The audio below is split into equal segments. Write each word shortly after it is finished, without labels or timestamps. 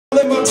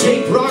my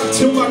tape rock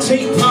till my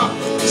tape pop.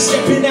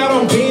 Stepping out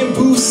on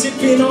bamboo,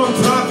 sipping on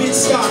private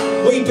stock.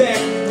 Way back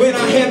when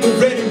I had the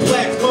red and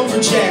black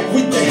lumberjack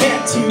with the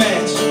hat to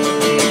match.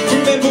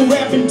 Remember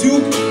rapping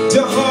Duke,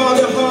 da-ha.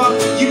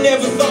 You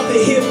never thought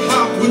that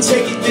hip-hop would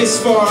take it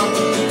this far.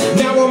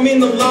 Now I'm in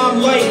the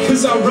limelight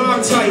cause I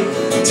rhyme tight.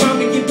 Time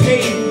to get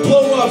paid,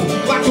 blow up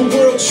like a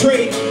world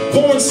trade.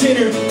 Born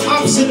sinner,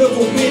 opposite of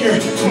a winner.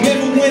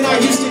 Remember when I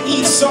used to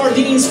eat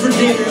sardines for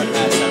dinner?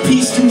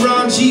 Peace to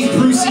Ron G,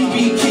 Brucey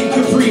B, Kid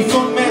Capri,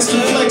 Funk Master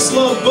Flex,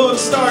 Love Bug,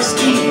 Star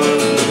Ski.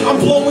 I'm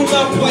blowing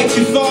up like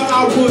you thought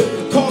I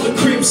would. Call the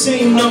crib,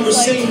 same number,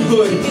 same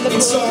hood.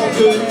 It's all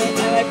good.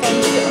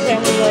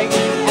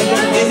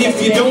 And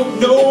if you don't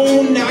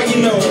know, now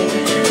you know.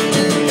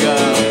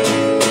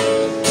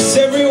 Cause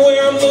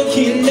everywhere I'm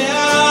looking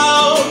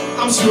now,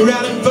 I'm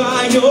surrounded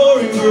by your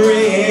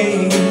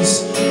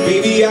embrace.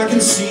 Baby, I can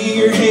see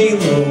your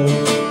halo.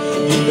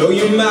 You know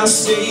you're my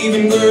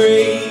saving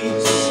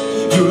grace.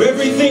 You're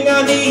everything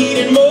I need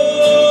and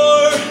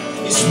more.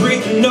 It's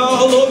written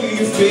all over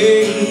your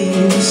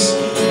face.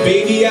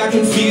 Baby, I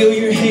can feel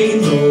your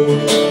halo.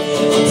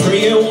 I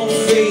pray it won't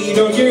fade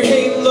on your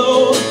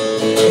halo.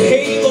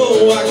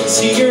 Halo, I can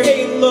see your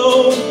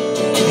halo.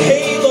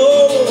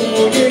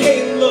 Halo, your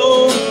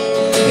halo.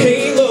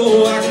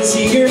 Halo, I can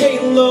see your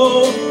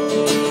halo.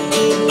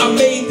 I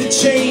made the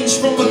change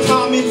from a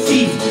common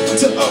thief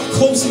to up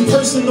close and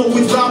personal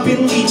with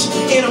Robin Leach.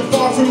 And I'm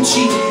far from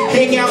cheap.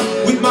 Hang out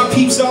with my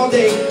peeps all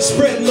day.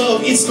 Spread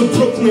love, it's the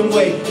Brooklyn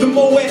way. The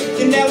Moet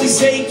and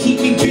Alizé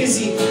keep me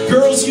busy.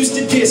 Girls used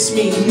to diss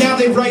me, now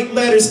they write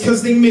letters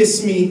cause they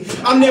miss me.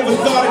 I never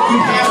thought it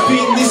could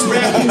happen, this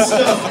rapping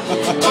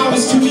stuff. I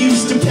was too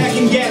used to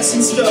packing gas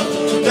and stuff.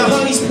 Now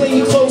honeys play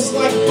me close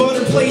like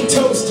butter play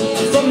toast.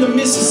 From the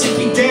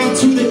Mississippi down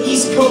to the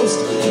East Coast.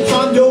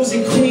 Condos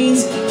in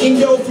Queens,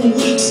 Indo for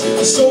weeks.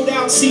 Sold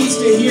out seats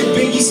to hear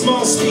Biggie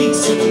Small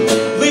speaks.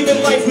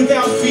 Living life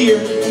without fear.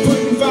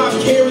 Putting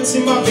 5 carats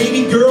in my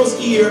baby girl's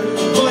ear.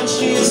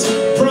 Lunches,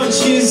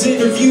 brunches,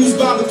 interviews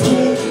by the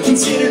pool.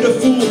 Considered a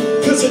fool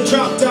cause I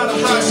dropped out of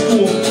high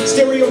school.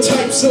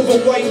 Stereotypes of a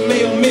white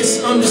male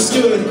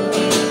misunderstood.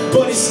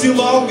 But it's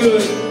still all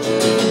good.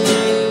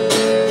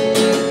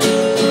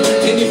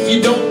 And if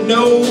you don't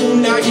know,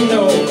 now you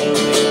know.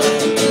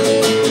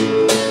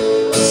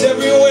 Cause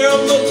everywhere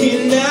I'm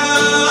looking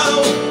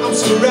now, I'm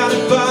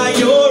surrounded by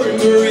your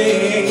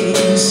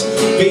embrace.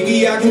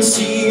 Baby, I can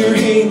see your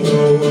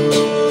halo.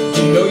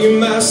 You know you're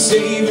my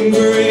saving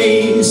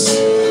grace.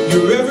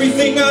 You're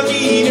everything I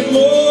need and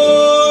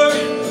more.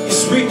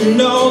 It's written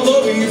all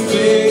over your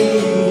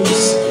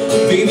face.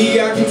 Baby,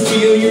 I can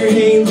feel your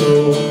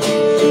halo.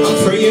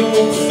 I pray it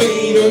won't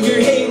fade on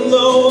your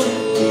halo.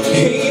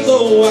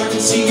 Halo, I can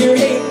see your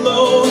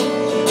halo.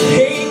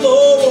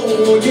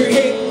 Halo, your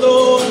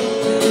halo.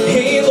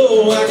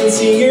 Halo, I can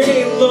see your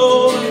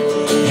halo.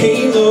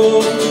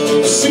 Halo.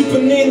 Super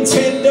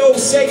Nintendo,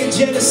 Sega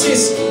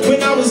Genesis.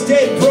 When I was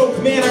dead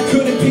broke, man, I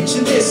couldn't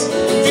picture this.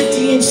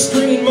 50-inch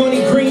screen,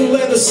 money green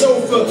leather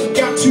sofa.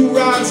 Got 2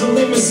 rides, a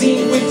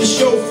limousine with the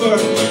chauffeur.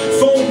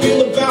 Phone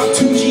bill about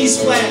 2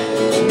 G's flat.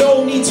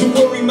 No need to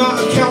worry, my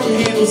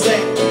accountant handles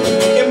that.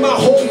 And my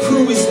whole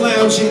crew is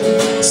lounging,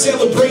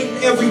 celebrating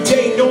every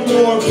day, no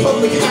more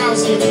public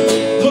housing.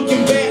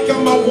 Looking back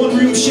on my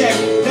one-room shack,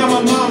 now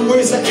my mom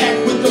wears an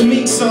act with the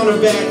minks on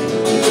her back.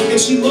 And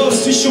she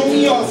loves to show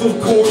me off, of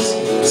course.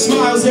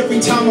 Smiles every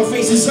time my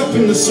face is up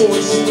in the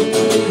source.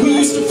 We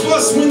used to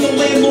fuss when the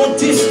landlord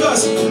dissed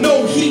us.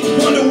 No heat,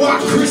 wonder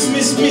why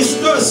Christmas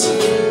missed us.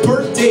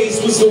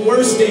 Birthdays was the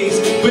worst days,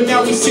 but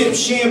now we sip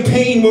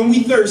champagne when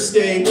we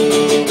thirsty.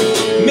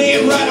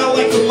 Man, right, I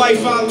like the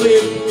life I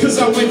live, cause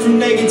I went from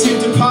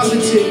negative to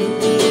positive,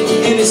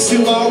 and it's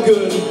still all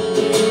good.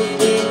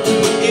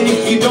 And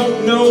if you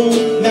don't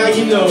know, now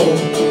you know.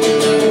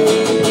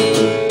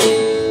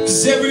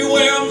 Cause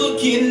everywhere I'm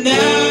looking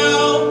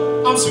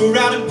now, I'm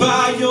surrounded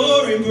by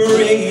your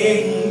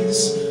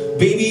embrace.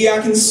 Baby, I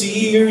can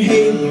see your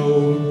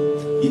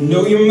halo. You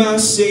know you're my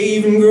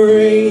saving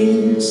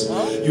grace.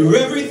 You're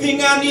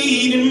everything I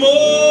need and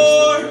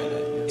more.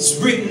 It's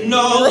written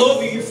all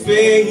over your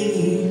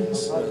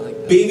face.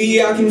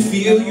 Baby, I can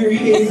feel your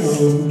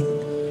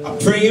halo. I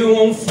pray it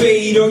won't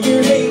fade on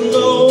your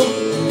halo.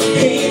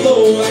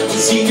 Halo, I can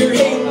see your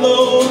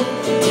halo.